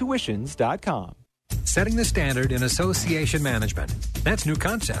TwinCitiesTuitions.com. Setting the standard in association management. That's New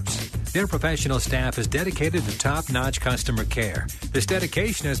Concepts. Their professional staff is dedicated to top-notch customer care. This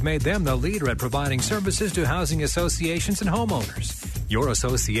dedication has made them the leader at providing services to housing associations and homeowners. Your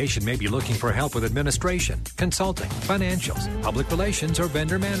association may be looking for help with administration, consulting, financials, public relations, or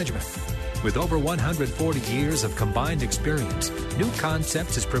vendor management. With over 140 years of combined experience, New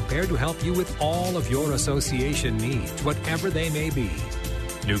Concepts is prepared to help you with all of your association needs, whatever they may be.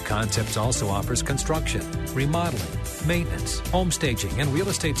 New Concepts also offers construction, remodeling, maintenance, home staging, and real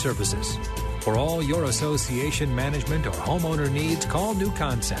estate services. For all your association management or homeowner needs, call New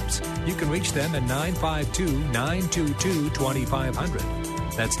Concepts. You can reach them at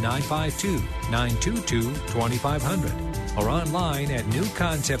 952-922-2500. That's 952-922-2500. Or online at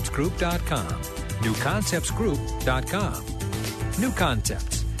newconceptsgroup.com. newconceptsgroup.com. New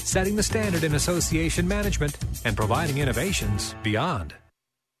Concepts, setting the standard in association management and providing innovations beyond.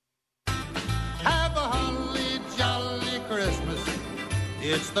 Have a holly jolly Christmas.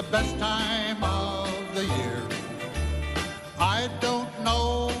 It's the best time of the year. I don't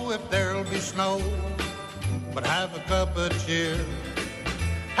know if there'll be snow, but have a cup of cheer.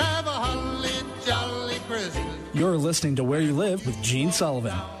 Have a holly jolly Christmas. You're listening to Where You Live with Gene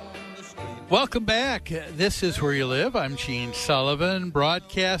Sullivan. Welcome back. This is Where You Live. I'm Gene Sullivan,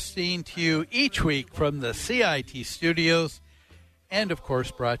 broadcasting to you each week from the CIT studios, and of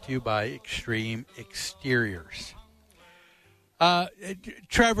course brought to you by Extreme Exteriors.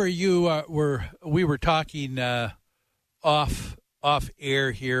 Trevor, we were talking off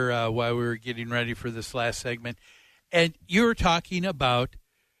air here while we were getting ready for this last segment, and you were talking about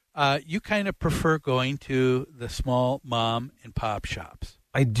you kind of prefer going to the small mom and pop shops.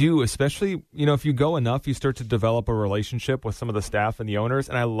 I do, especially, if you go enough, you start to develop a relationship with some of the staff and the owners,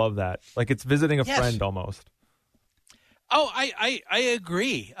 and I love that. Like, it's visiting a friend almost. Oh, I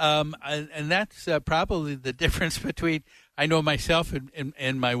agree. And that's probably the difference between, I know myself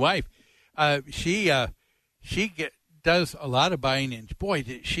and my wife. She does a lot of buying, and boy,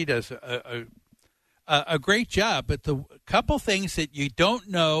 she does a great job. But the couple things that you don't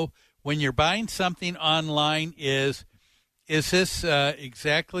know when you're buying something online is this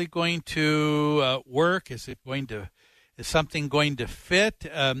exactly going to work? Is something going to fit?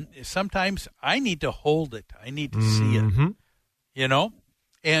 Sometimes I need to hold it. I need to see it.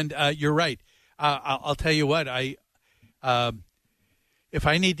 And you're right. I'll tell you what. If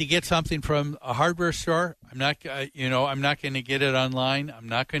I need to get something from a hardware store, I'm not going to get it online. I'm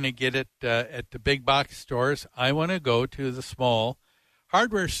not going to get it at the big box stores. I want to go to the small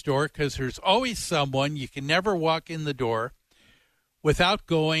hardware store because there's always someone. You can never walk in the door without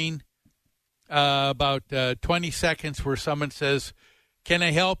going about 20 seconds where someone says, "Can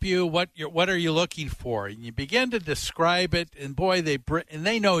I help you? What are you looking for?" And you begin to describe it, and boy,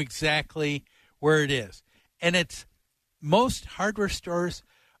 they know exactly where it is. And most hardware stores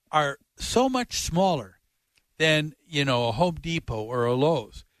are so much smaller than a Home Depot or a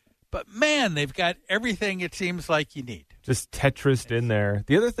Lowe's. But man, they've got everything it seems like you need. Just Tetrised in there.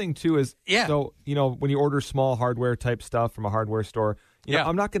 The other thing, too, is, so, when you order small hardware type stuff from a hardware store,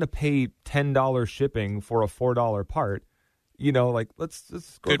 I'm not going to pay $10 shipping for a $4 part. Let's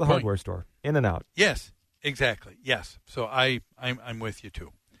go to the hardware store. In and out. Yes, exactly. Yes. So I'm with you,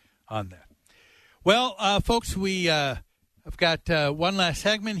 too, on that. Well, folks, I've got one last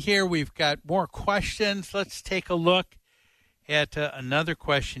segment here. We've got more questions. Let's take a look at another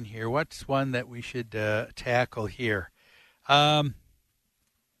question here. What's one that we should tackle here?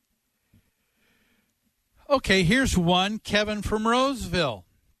 Okay, here's one. Kevin from Roseville.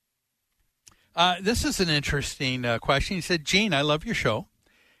 This is an interesting question. He said, "Gene, I love your show,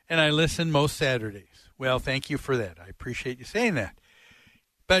 and I listen most Saturdays." Well, thank you for that. I appreciate you saying that.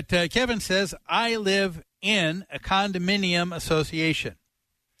 But Kevin says, "I live in a condominium association.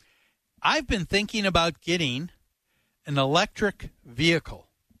 I've been thinking about getting an electric vehicle.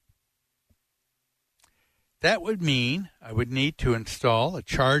 That would mean I would need to install a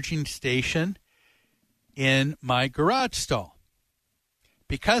charging station in my garage stall.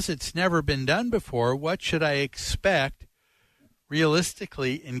 Because it's never been done before, what should I expect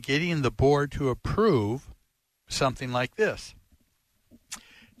realistically in getting the board to approve something like this?"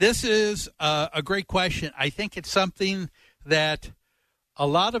 This is a great question. I think it's something that a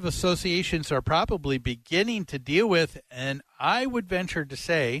lot of associations are probably beginning to deal with, and I would venture to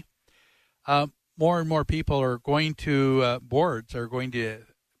say more and more people are going to, boards are going to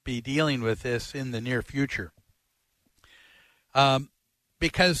be dealing with this in the near future.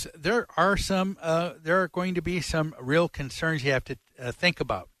 Because there are going to be some real concerns you have to think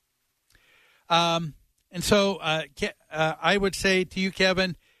about. And so I would say to you,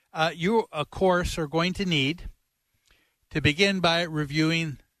 Kevin, you, of course, are going to need to begin by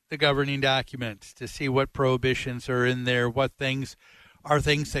reviewing the governing documents to see what prohibitions are in there, what things are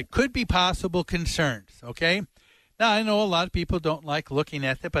things that could be possible concerns, okay? Now, I know a lot of people don't like looking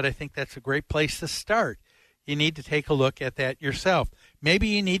at that, but I think that's a great place to start. You need to take a look at that yourself. Maybe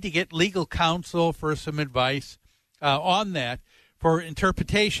you need to get legal counsel for some advice on that for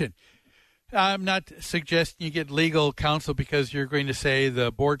interpretation. I'm not suggesting you get legal counsel because you're going to say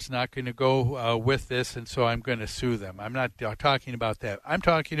the board's not going to go with this, and so I'm going to sue them. I'm not talking about that. I'm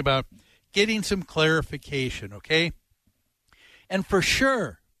talking about getting some clarification, okay? And for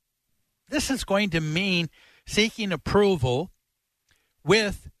sure, this is going to mean seeking approval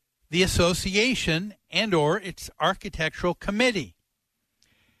with the association and or its architectural committee.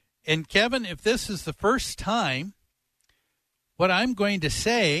 And Kevin, if this is the first time, what I'm going to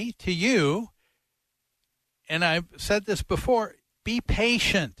say to you, and I've said this before, be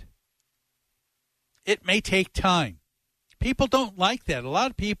patient. It may take time. People don't like that. A lot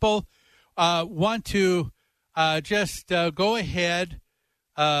of people want to just go ahead,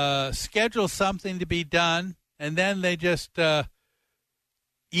 schedule something to be done, and then they just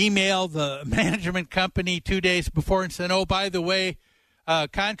email the management company 2 days before and say, oh, by the way,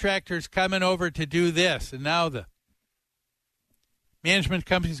 contractor's coming over to do this. And now the management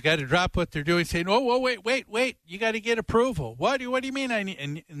company's got to drop what they're doing, saying, oh, wait, you got to get approval. What do you mean I need?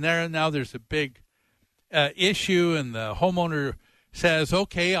 And now there's a big issue, and the homeowner says,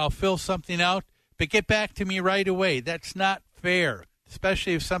 okay, I'll fill something out, but get back to me right away. That's not fair,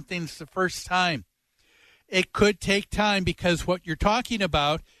 especially if something's the first time. It could take time because what you're talking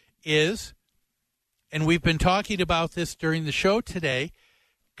about is, and we've been talking about this during the show today,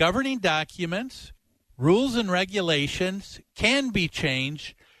 governing documents, rules and regulations can be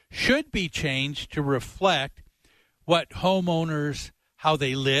changed, should be changed to reflect what homeowners, how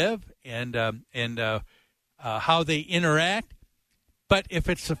they live and how they interact. But if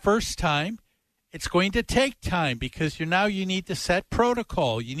it's the first time, it's going to take time because you need to set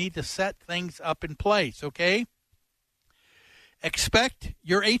protocol. You need to set things up in place, okay? Expect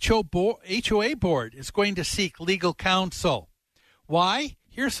your HOA board is going to seek legal counsel. Why?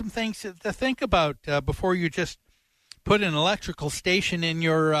 Here's some things to think about before you just put an electrical station in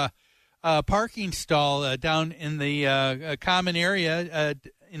your parking stall down in the common area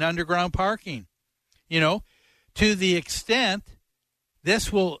in underground parking. To the extent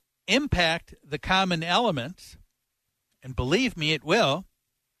this will impact the common elements, and believe me, it will,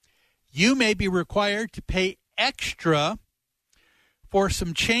 you may be required to pay extra for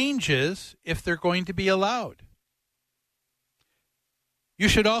some changes if they're going to be allowed. You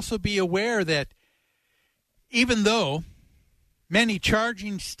should also be aware that even though many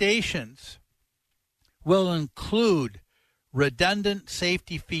charging stations will include redundant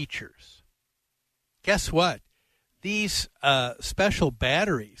safety features, guess what? These special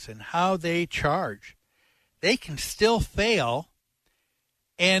batteries and how they charge, they can still fail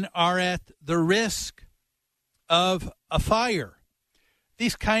and are at the risk of a fire.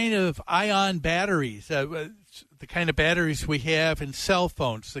 These kind of ion batteries, the kind of batteries we have in cell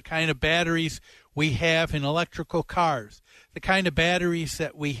phones, the kind of batteries we have in electrical cars, the kind of batteries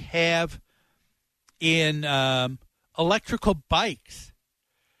that we have in electrical bikes.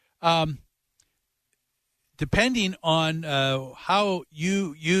 Depending on how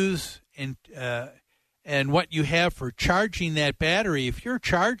you use and what you have for charging that battery, if you're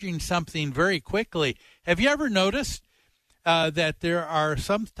charging something very quickly, have you ever noticed that there are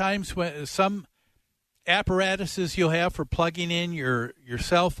sometimes some apparatuses you'll have for plugging in your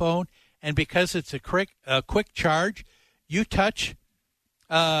cell phone, and because it's a quick charge, you touch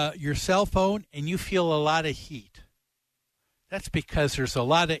your cell phone and you feel a lot of heat. That's because there's a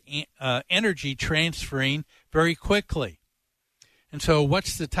lot of energy transferring very quickly. And so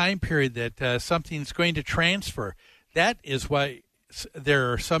what's the time period that something's going to transfer? That is why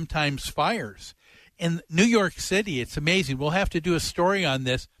there are sometimes fires. In New York City, it's amazing. We'll have to do a story on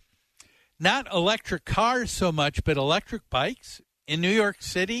this. Not electric cars so much, but electric bikes. In New York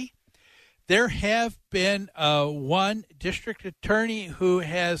City, there have been one district attorney who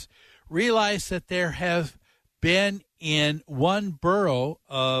has realized that there have been in one borough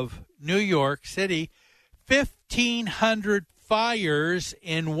of New York City 1,500 fires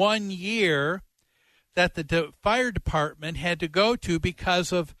in 1 year that the fire department had to go to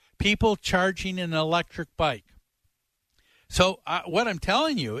because of people charging an electric bike. So what I'm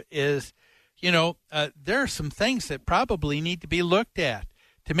telling you is, there are some things that probably need to be looked at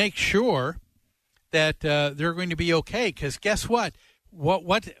to make sure that they're going to be okay. Because guess what?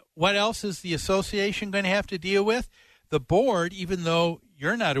 What else is the association going to have to deal with? The board, even though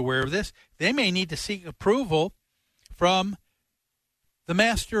you're not aware of this, they may need to seek approval from the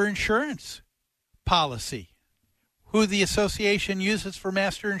master insurance policy, who the association uses for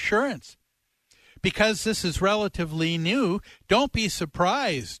master insurance. Because this is relatively new, don't be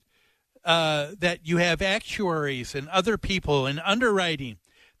surprised that you have actuaries and other people in underwriting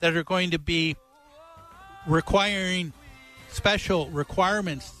that are going to be requiring special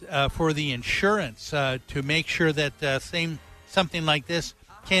requirements for the insurance to make sure that something like this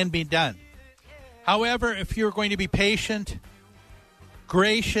can be done. However, if you're going to be patient,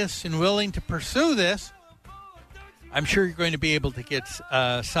 gracious and willing to pursue this, I'm sure you're going to be able to get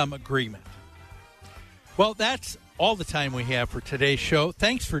some agreement. Well, that's all the time we have for today's show.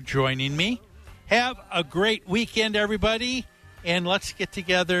 Thanks for joining me. Have a great weekend, everybody, and let's get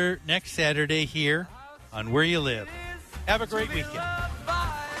together next Saturday here on Where You Live. Have a great weekend.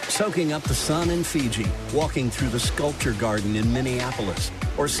 Soaking up the sun in Fiji, walking through the Sculpture Garden in Minneapolis,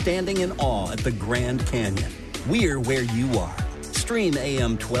 or standing in awe at the Grand Canyon. We're where you are. Stream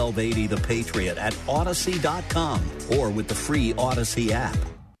AM 1280 The Patriot at Odyssey.com or with the free Odyssey app.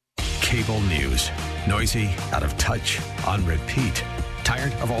 Cable news. Noisy, out of touch, on repeat.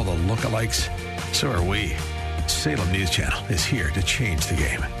 Tired of all the lookalikes? So are we. Salem News Channel is here to change the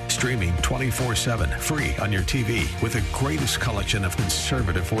game. Streaming 24/7, free on your TV with the greatest collection of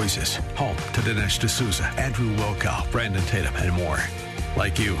conservative voices. Home to Dinesh D'Souza, Andrew Wilkow, Brandon Tatum, and more.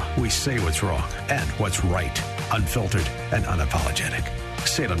 Like you, we say what's wrong and what's right. Unfiltered and unapologetic.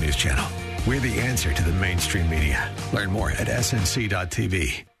 Salem News Channel. We're the answer to the mainstream media. Learn more at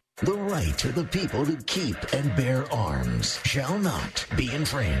snc.tv. The right of the people to keep and bear arms shall not be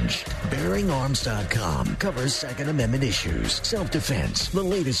infringed. BearingArms.com covers Second Amendment issues, self-defense, the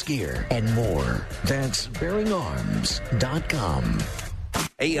latest gear, and more. That's BearingArms.com.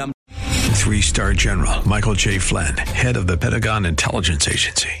 AM. 3-star General Michael J. Flynn, head of the Pentagon Intelligence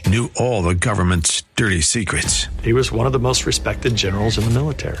Agency, knew all the government's dirty secrets. He was one of the most respected generals in the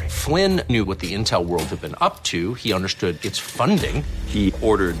military. Flynn knew what the intel world had been up to. He understood its funding. He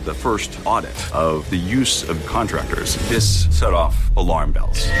ordered the first audit of the use of contractors. This set off alarm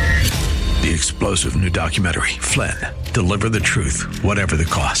bells. The explosive new documentary, Flynn, Deliver the Truth, Whatever the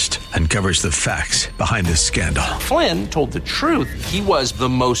Cost, uncovers the facts behind this scandal. Flynn told the truth. He was the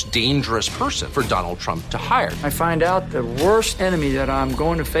most dangerous person for Donald Trump to hire. I find out the worst enemy that I'm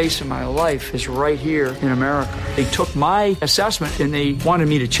going to face in my life is right here in America. They took my assessment and they wanted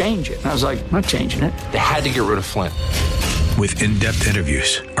me to change it. And I was like, I'm not changing it. They had to get rid of Flynn. With in-depth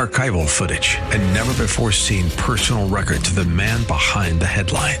interviews, archival footage, and never-before-seen personal records of the man behind the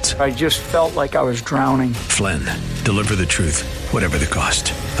headlines. I just felt like I was drowning. Flynn, Deliver the Truth, Whatever the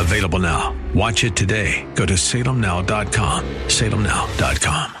Cost. Available now. Watch it today. Go to salemnow.com.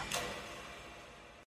 salemnow.com.